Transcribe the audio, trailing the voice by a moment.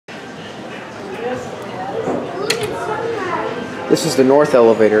This is the north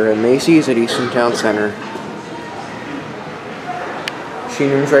elevator at Macy's at Easton Town Center. Machine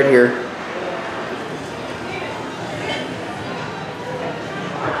room's right here.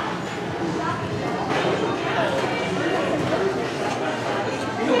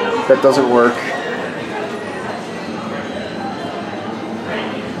 That doesn't work.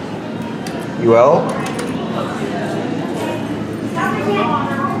 You well?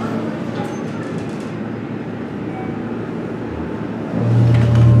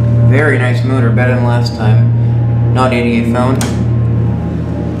 Very nice motor, better than last time. Not 88 phone.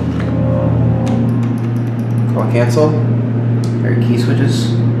 Call cancel. There are key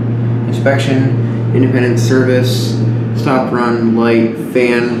switches. Inspection, independent service, stop, run, light,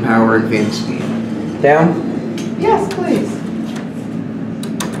 fan, power, and fan speed. Down? Yes, please.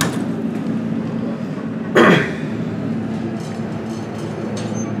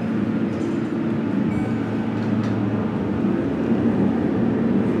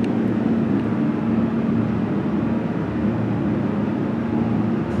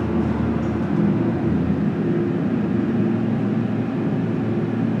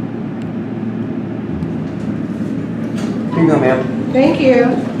 Here you go, ma'am. Thank you.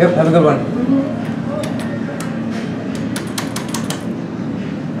 Yep, have a good one.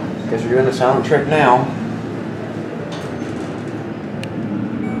 Guess we're doing the silent trip now.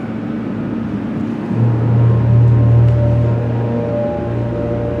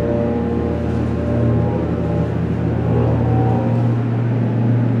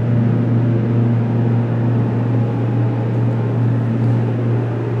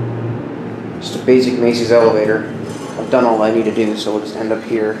 Just a basic Macy's elevator. I've done all I need to do, so we'll just end up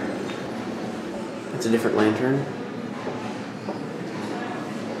here. It's a different lantern.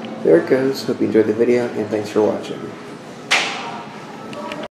 There it goes. Hope you enjoyed the video, and thanks for watching.